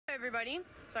everybody.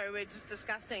 So we're just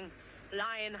discussing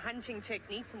lion hunting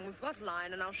techniques, and we've got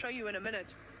lion, and I'll show you in a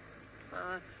minute.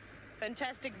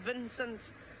 Fantastic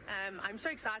Vincent. I'm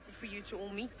so excited for you to all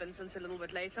meet Vincent a little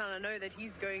bit later, and I know that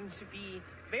he's going to be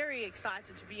very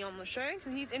excited to be on the show.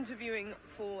 He's interviewing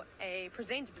for a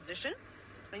presenter position,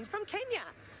 and he's from Kenya.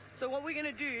 So what we're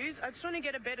going to do is, I just want to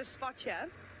get a better spot here.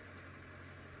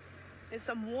 There's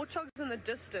some warthogs in the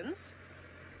distance,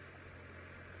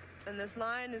 and this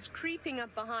lion is creeping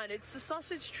up behind. It's the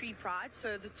sausage tree pride,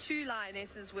 so the two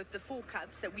lionesses with the 4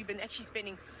 cubs that we've been actually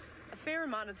spending a fair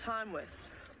amount of time with.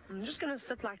 I'm just going to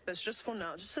sit like this just for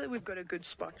now, just so that we've got a good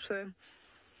spot. So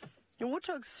your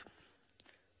warthogs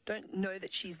don't know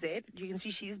that she's there, but you can see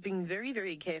she's being very,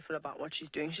 very careful about what she's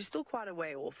doing. She's still quite a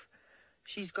way off.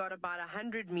 She's got about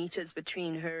 100 meters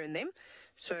between her and them,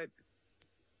 so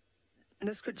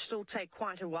this could still take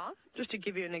quite a while. Just to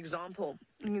give you an example,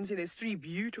 you can see there's 3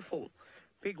 beautiful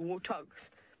big warthogs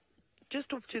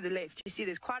just off to the left. You see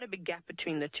there's quite a big gap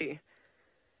between the 2.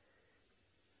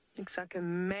 Looks like a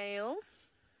male,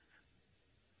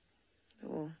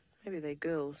 or maybe they're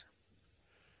girls.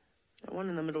 The one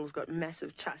in the middle's got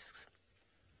massive tusks.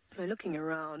 They're looking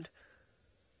around.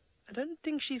 I don't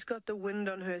think she's got the wind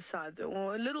on her side,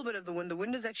 or a little bit of the wind. The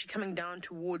wind is actually coming down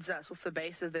towards us off the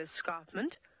base of the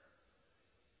escarpment.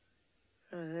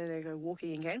 Oh, there they go,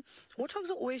 walking again. Warthogs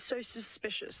are always so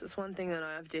suspicious. That's one thing that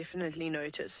I've definitely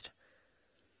noticed.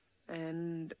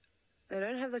 And they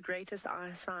don't have the greatest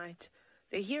eyesight.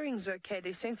 Their hearing's okay.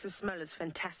 Their sense of smell is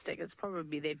fantastic. It's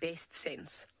probably their best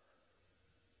sense.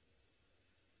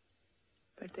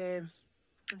 But they,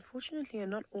 unfortunately, are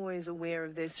not always aware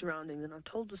of their surroundings. And I've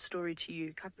told the story to you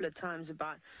a couple of times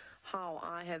about how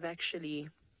I have actually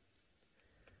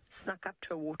snuck up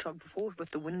to a warthog before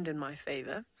with the wind in my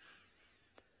favor.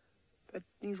 But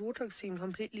these warthogs seem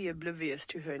completely oblivious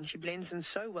to her, and she blends in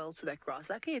so well to that grass.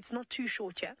 Luckily, it's not too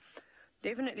short here.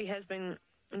 Definitely has been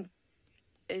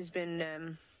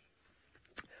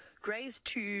grazed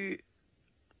to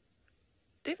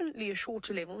definitely a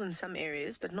shorter level in some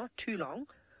areas, but not too long.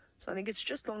 So I think it's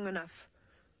just long enough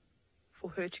for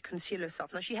her to conceal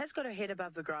herself. Now, she has got her head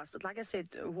above the grass, but like I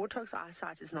said, warthog's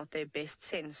eyesight is not their best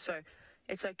sense. So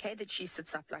it's okay that she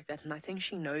sits up like that, and I think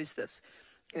she knows this.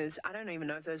 Because I don't even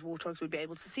know if those warthogs would be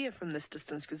able to see her from this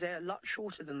distance, because they're a lot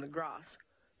shorter than the grass.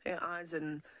 Her eyes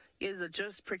and ears are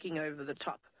just pricking over the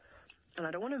top. And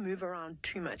I don't want to move around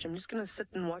too much. I'm just going to sit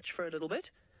and watch for a little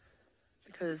bit,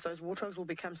 because those warthogs will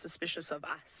become suspicious of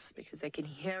us, because they can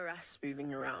hear us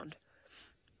moving around.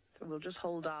 So we'll just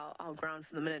hold our ground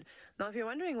for the minute. Now, if you're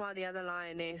wondering why the other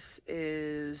lioness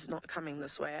is not coming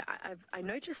this way, I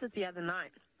noticed it the other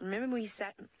night. Remember we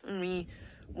sat and we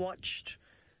watched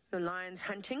the lions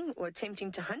hunting, or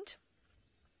attempting to hunt,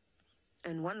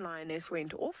 and one lioness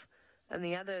went off and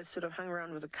the other sort of hung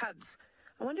around with the cubs.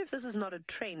 I wonder if this is not a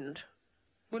trend.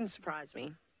 Wouldn't surprise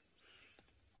me.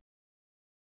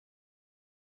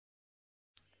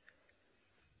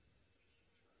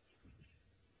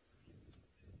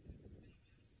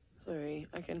 Sorry,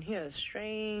 I can hear a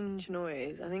strange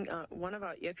noise. I think one of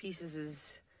our earpieces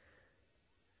is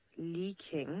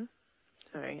leaking.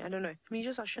 Sorry, I don't know. Can you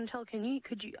just, Chantel,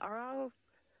 are our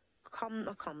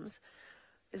comms,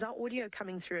 is our audio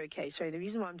coming through okay? Sorry, the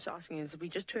reason why I'm just asking is we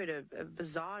just heard a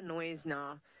bizarre noise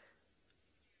now.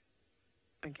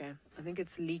 Okay, I think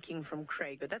it's leaking from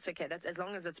Craig, but that's okay. As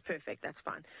long as it's perfect, that's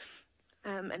fine.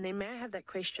 And then may I have that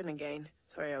question again?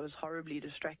 Sorry, I was horribly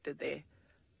distracted there.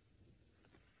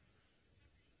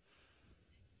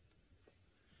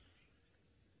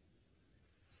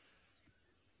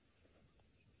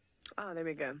 Ah, there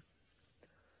we go.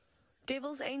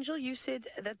 Devil's Angel, you said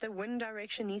that the wind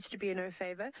direction needs to be in her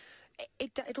favor.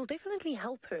 It'll definitely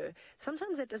help her.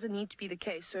 Sometimes that doesn't need to be the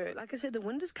case. So, like I said, the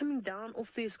wind is coming down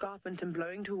off the escarpment and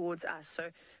blowing towards us. So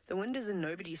the wind is in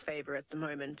nobody's favor at the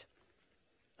moment.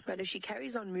 But if she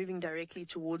carries on moving directly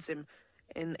towards him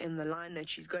in the line that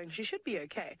she's going, she should be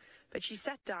okay. But she's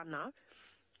sat down now.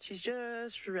 She's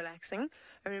just relaxing.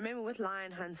 And remember, with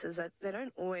lion hunts, is that they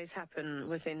don't always happen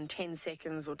within 10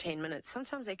 seconds or 10 minutes.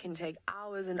 Sometimes they can take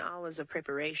hours and hours of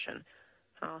preparation.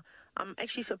 I'm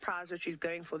actually surprised that she's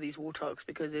going for these warthogs,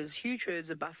 because there's huge herds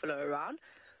of buffalo around.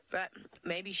 But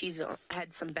maybe she's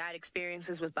had some bad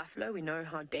experiences with buffalo. We know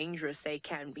how dangerous they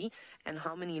can be, and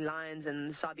how many lions in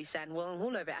the Sabi Sand, well,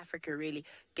 all over Africa really,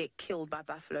 get killed by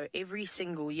buffalo every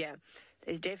single year.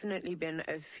 There's definitely been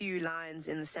a few lions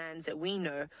in the sands that we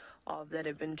know of that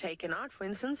have been taken out. For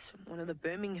instance, one of the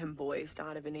Birmingham boys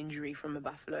died of an injury from a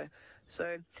buffalo.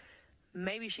 So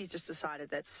maybe she's just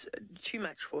decided that's too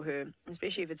much for her,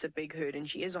 especially if it's a big herd and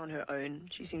she is on her own.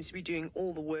 She seems to be doing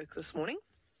all the work this morning.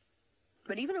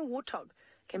 But even a warthog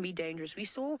can be dangerous. We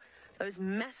saw those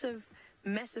massive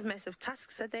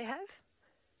tusks that they have.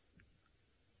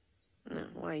 No,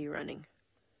 why are you running?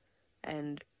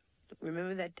 And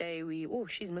remember that day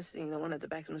she's missing, the one at the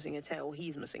back is missing a tail, or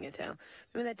he's missing a tail.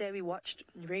 Remember that day we watched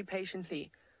very patiently,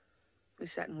 we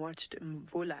sat and watched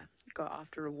Mvula go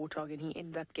after a warthog, and he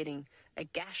ended up getting a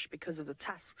gash because of the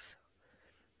tusks.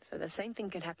 So the same thing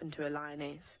can happen to a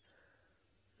lioness.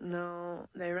 No,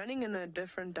 they're running in a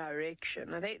different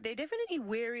direction. Now they're definitely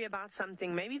wary about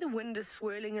something. Maybe the wind is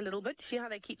swirling a little bit. See how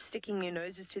they keep sticking their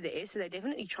noses to the air? So they're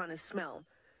definitely trying to smell.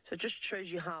 So it just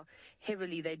shows you how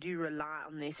heavily they do rely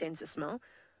on their sense of smell.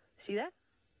 See that?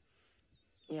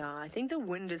 Yeah, I think the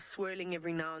wind is swirling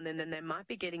every now and then they might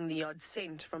be getting the odd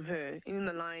scent from her. Even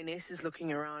the lioness is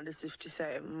looking around as if to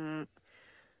say,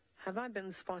 have I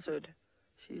been spotted?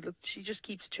 She just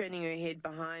keeps turning her head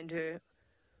behind her.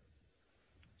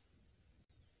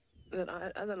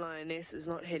 That other lioness is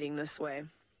not heading this way.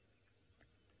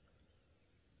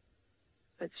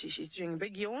 Let's see, she's doing a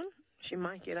big yawn. She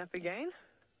might get up again.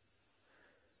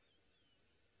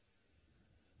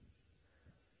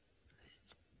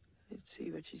 Let's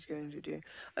see what she's going to do.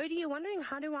 Odie, you're wondering,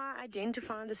 how do I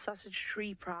identify the sausage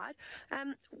tree pride?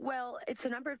 Well, it's a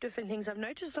number of different things. I've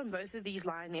noticed on both of these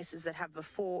lionesses that have the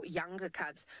 4 younger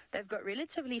cubs, they've got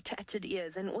relatively tattered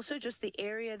ears, and also just the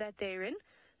area that they're in.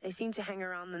 They seem to hang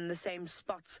around in the same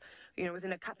spots,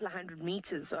 within a couple of 100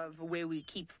 meters of where we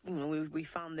keep, we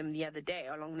found them the other day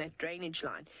along that drainage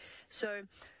line. So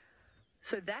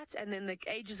that, and then the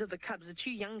ages of the cubs, the 2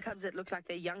 young cubs that look like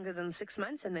they're younger than 6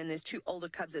 months, and then there's 2 older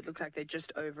cubs that look like they're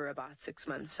just over about 6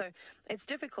 months. So it's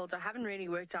difficult. I haven't really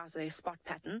worked out their spot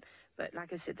pattern, but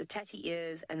like I said, the tatty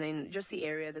ears, and then just the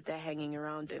area that they're hanging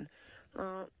around in.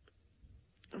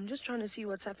 I'm just trying to see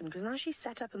what's happened, because now she's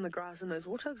sat up in the grass and those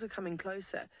warthogs are coming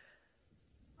closer.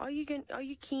 Are you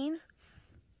keen?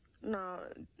 No,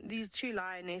 these 2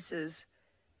 lionesses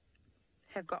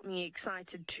have got me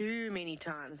excited too many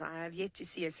times. I have yet to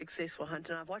see a successful hunt,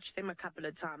 and I've watched them a couple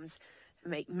of times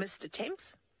make missed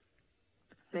attempts.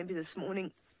 Maybe this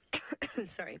morning,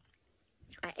 sorry,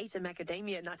 I ate a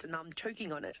macadamia nut and now I'm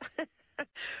choking on it.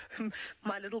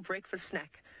 My little breakfast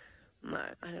snack. No,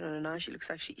 I don't know. Now she looks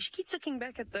like she keeps looking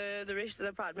back at the rest of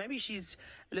the pride. Maybe she's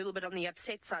a little bit on the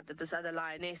upset side that this other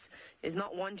lioness is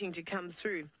not wanting to come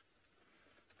through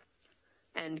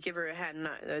and give her a hand.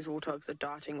 No, those warthogs are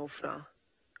darting off now.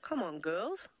 Come on,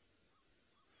 girls.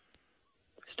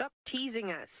 Stop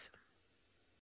teasing us.